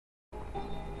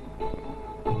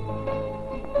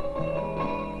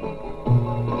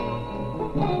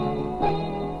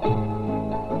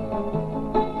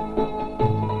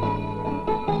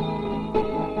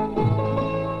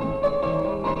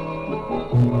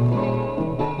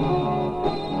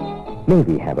May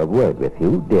we have a word with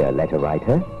you, dear letter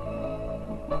writer?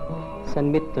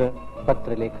 Sanmitra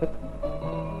पत्र लेखक,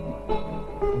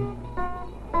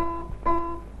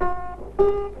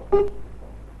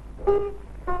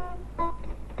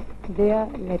 dear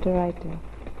letter writer.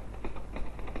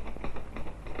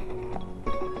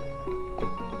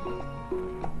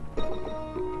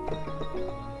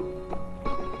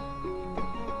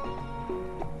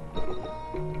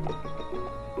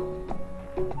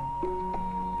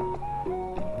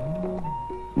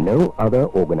 No other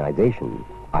organization,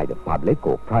 either public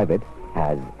or private,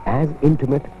 has as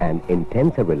intimate and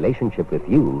intense a relationship with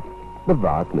you, the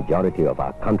vast majority of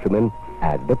our countrymen,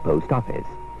 as the post office.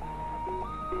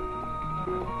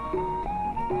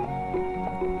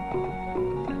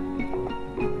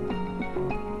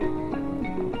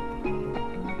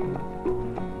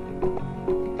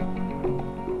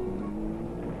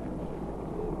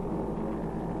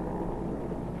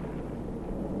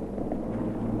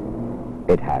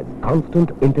 It has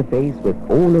constant interface with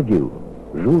all of you,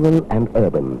 rural and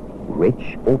urban,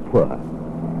 rich or poor.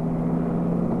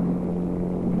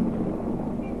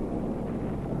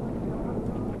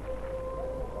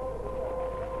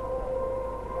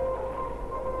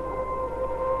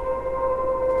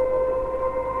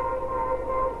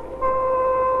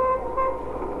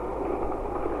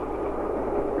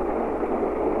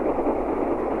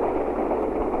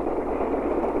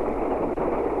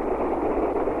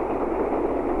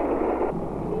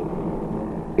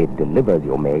 It delivers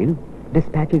your mail,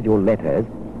 dispatches your letters,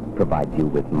 provides you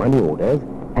with money orders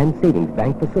and savings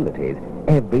bank facilities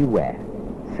everywhere,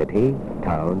 city,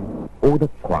 town, or the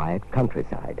quiet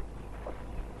countryside.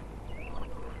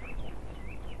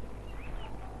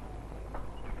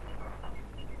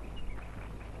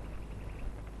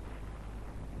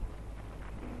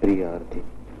 प्रियार्थी,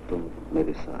 तुम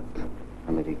मेरे साथ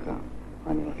America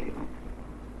आने वाली हो।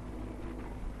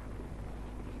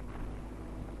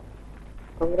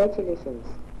 Congratulations,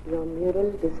 your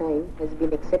mural design has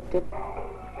been accepted.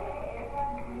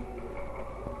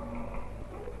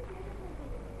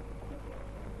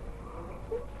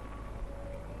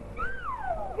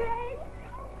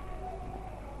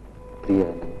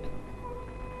 Priyanand,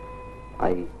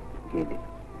 आई गेली,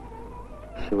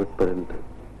 शेवटपर्यंत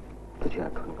तुझी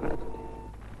आठवण काढत होती.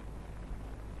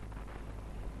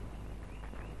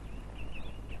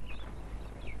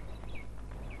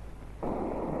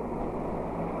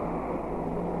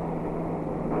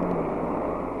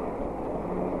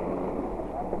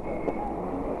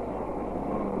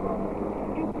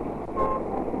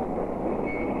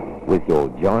 With your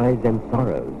joys and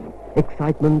sorrows,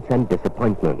 excitements and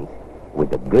disappointments, with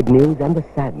the good news and the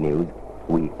sad news,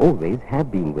 we always have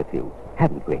been with you,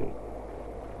 haven't we?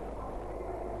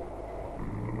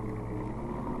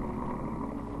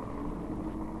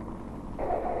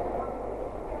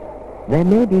 There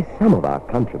may be some of our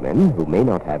countrymen who may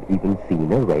not have even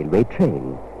seen a railway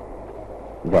train.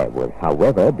 There will,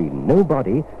 however, be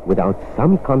nobody without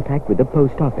some contact with the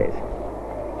post office.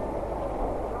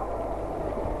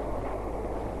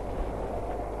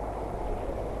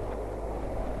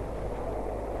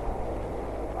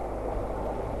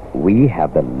 We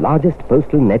have the largest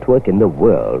postal network in the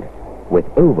world, with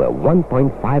over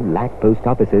 1.5 lakh post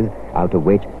offices, out of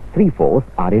which 3/4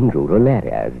 are in rural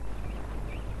areas.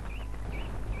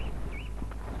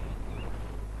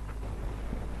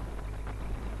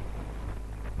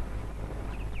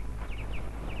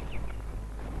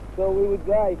 So we would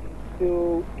like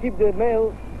to keep the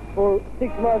mail for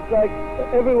 6 months like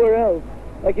everywhere else,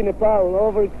 like in Nepal,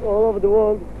 all over the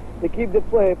world. They keep the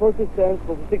postal stamps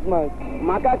for 6 months.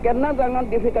 म्हाका केन्ना जाणा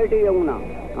difficulty येवंक ना.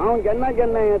 हांव जेन्ना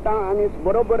जेन्ना येता आनी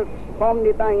बरोबर फॉर्म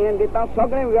दिता हें दिता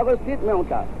सगळें व्यवस्थित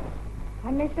मेवता.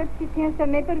 हमें सब चिट्ठियां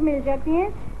समय पर मिल जाती हैं.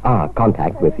 Our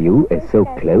contact with you is so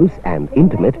close and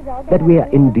intimate that we are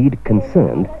indeed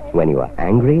concerned when you are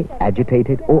angry,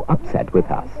 agitated or upset with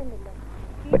us.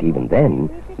 But even then,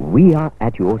 we are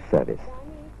at your service.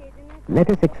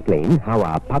 Let us explain how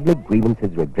our public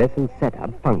grievances redressal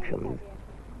setup functions.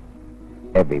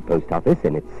 Every post office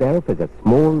in itself is a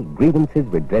small grievances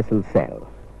redressal cell.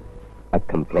 A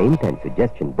complaint and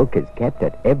suggestion book is kept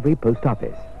at every post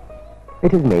office.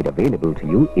 It is made available to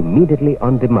you immediately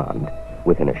on demand,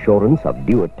 with an assurance of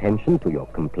due attention to your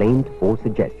complaint or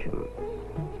suggestion.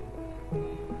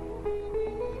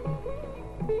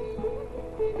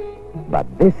 But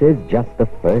this is just the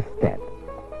first step.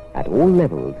 At all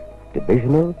levels,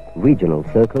 divisional, regional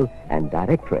circle and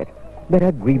directorate, there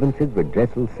are grievances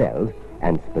redressal cells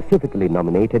and specifically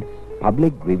nominated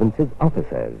public grievances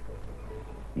officers.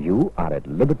 You are at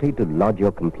liberty to lodge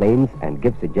your complaints and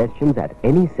give suggestions at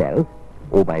any cell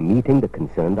or by meeting the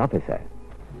concerned officer.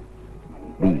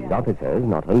 These officers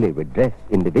not only redress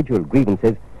individual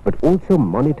grievances, but also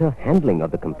monitor handling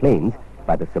of the complaints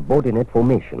by the subordinate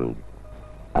formations.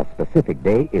 A specific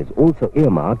day is also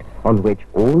earmarked on which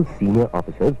all senior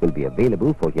officers will be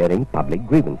available for hearing public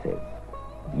grievances.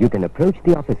 You can approach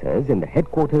the officers in the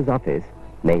headquarters office,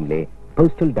 namely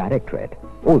Postal Directorate,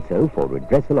 also for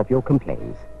redressal of your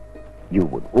complaints. You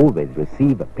would always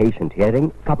receive a patient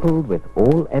hearing coupled with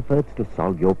all efforts to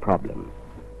solve your problem.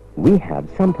 We have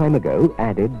some time ago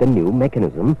added the new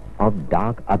mechanism of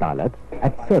Dak Adalat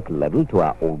at circle level to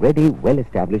our already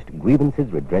well-established grievances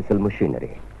redressal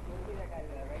machinery.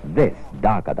 This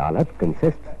Dak Adalat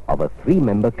consists of a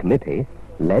 3-member committee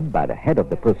led by the head of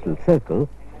the postal circle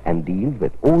and deals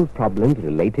with all problems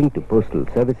relating to postal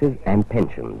services and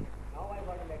pensions.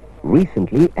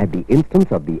 Recently, at the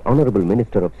instance of the Honorable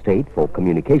Minister of State for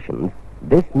Communications,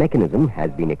 this mechanism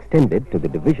has been extended to the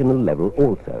divisional level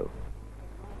also.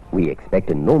 We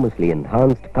expect enormously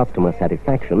enhanced customer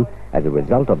satisfaction as a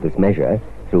result of this measure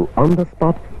through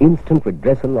on-the-spot instant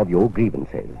redressal of your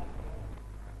grievances.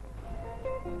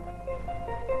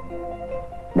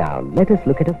 Now, let us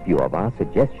look at a few of our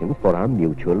suggestions for our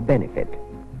mutual benefit.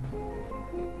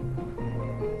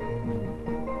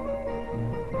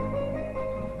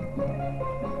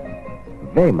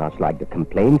 Very much like the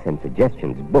Complaints and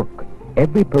Suggestions book,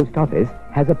 every post office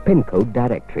has a PIN code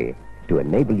directory to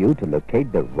enable you to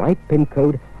locate the right PIN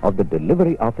code of the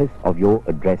delivery office of your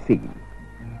addressee.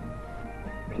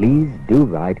 Please do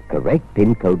write correct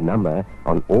PIN code number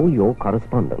on all your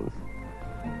correspondence.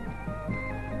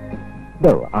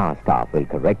 Though our staff will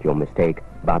correct your mistake,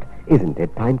 but isn't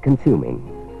it time-consuming?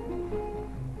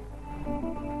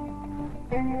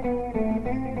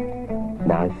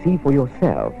 Now see for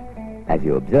yourself. As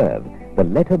you observe, the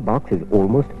letter box is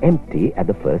almost empty at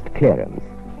the first clearance.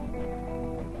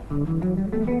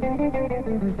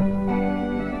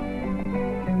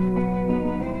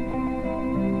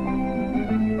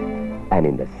 And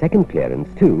in the second clearance,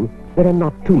 too, there are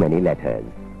not too many letters.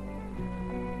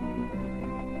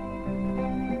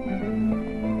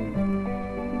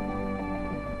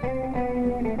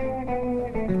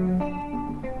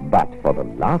 But for the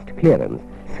last clearance,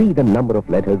 see the number of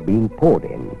letters being poured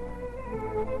in.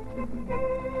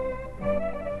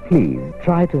 Please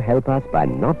try to help us by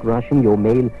not rushing your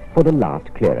mail for the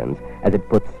last clearance, as it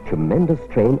puts tremendous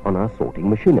strain on our sorting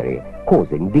machinery,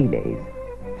 causing delays.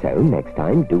 So next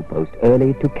time, do post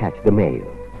early to catch the mail.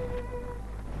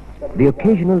 The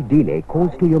occasional delay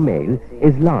caused to your mail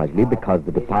is largely because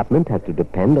the department has to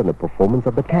depend on the performance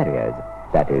of the carriers,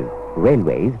 that is,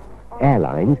 railways,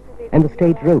 airlines, and the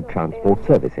state road transport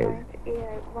services.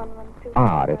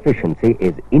 Our efficiency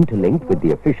is interlinked with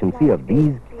the efficiency of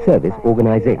these service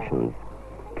organizations.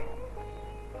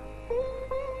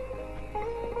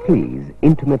 Please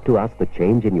intimate to us the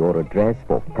change in your address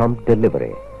for prompt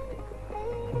delivery.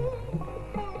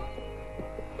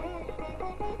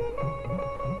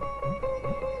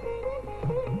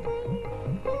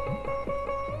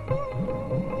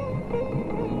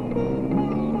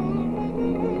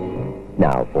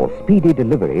 Now, for speedy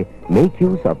delivery, make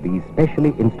use of these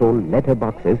specially installed letter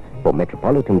boxes for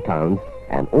metropolitan towns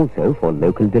and also for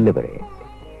local delivery.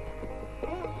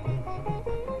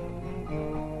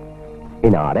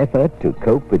 In our effort to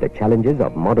cope with the challenges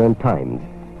of modern times,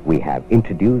 we have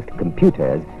introduced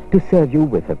computers to serve you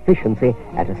with efficiency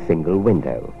at a single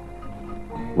window.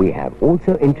 We have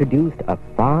also introduced a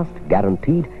fast,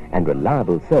 guaranteed and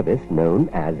reliable service known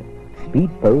as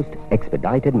Speed Post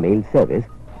Expedited Mail Service,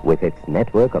 with its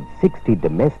network of 60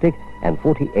 domestic and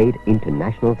 48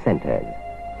 international centers.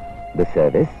 The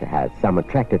service has some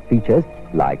attractive features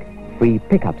like free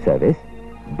pickup service,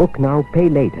 book now, pay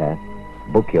later,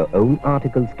 book your own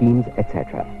article schemes,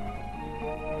 etc.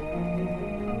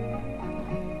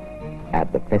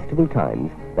 At the festival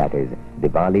times, that is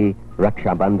Diwali,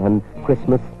 Raksha Bandhan,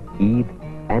 Christmas, Eid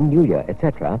and New Year,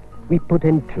 etc., we put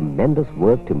in tremendous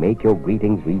work to make your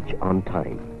greetings reach on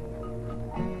time.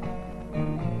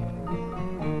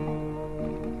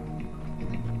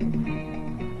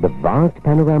 The vast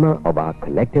panorama of our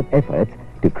collective efforts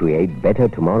to create better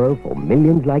tomorrow for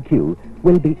millions like you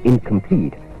will be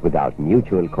incomplete without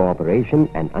mutual cooperation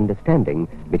and understanding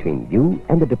between you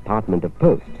and the Department of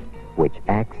Posts, which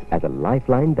acts as a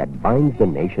lifeline that binds the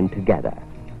nation together.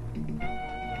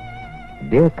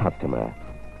 Dear customer,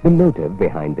 the motive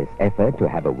behind this effort to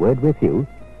have a word with you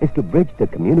is to bridge the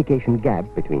communication gap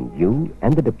between you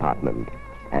and the department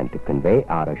and to convey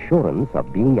our assurance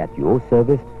of being at your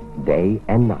service day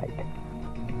and night.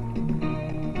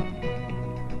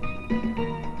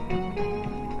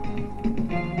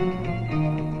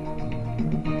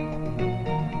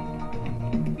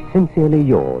 Sincerely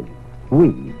yours,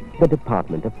 we, the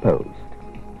Department of Post.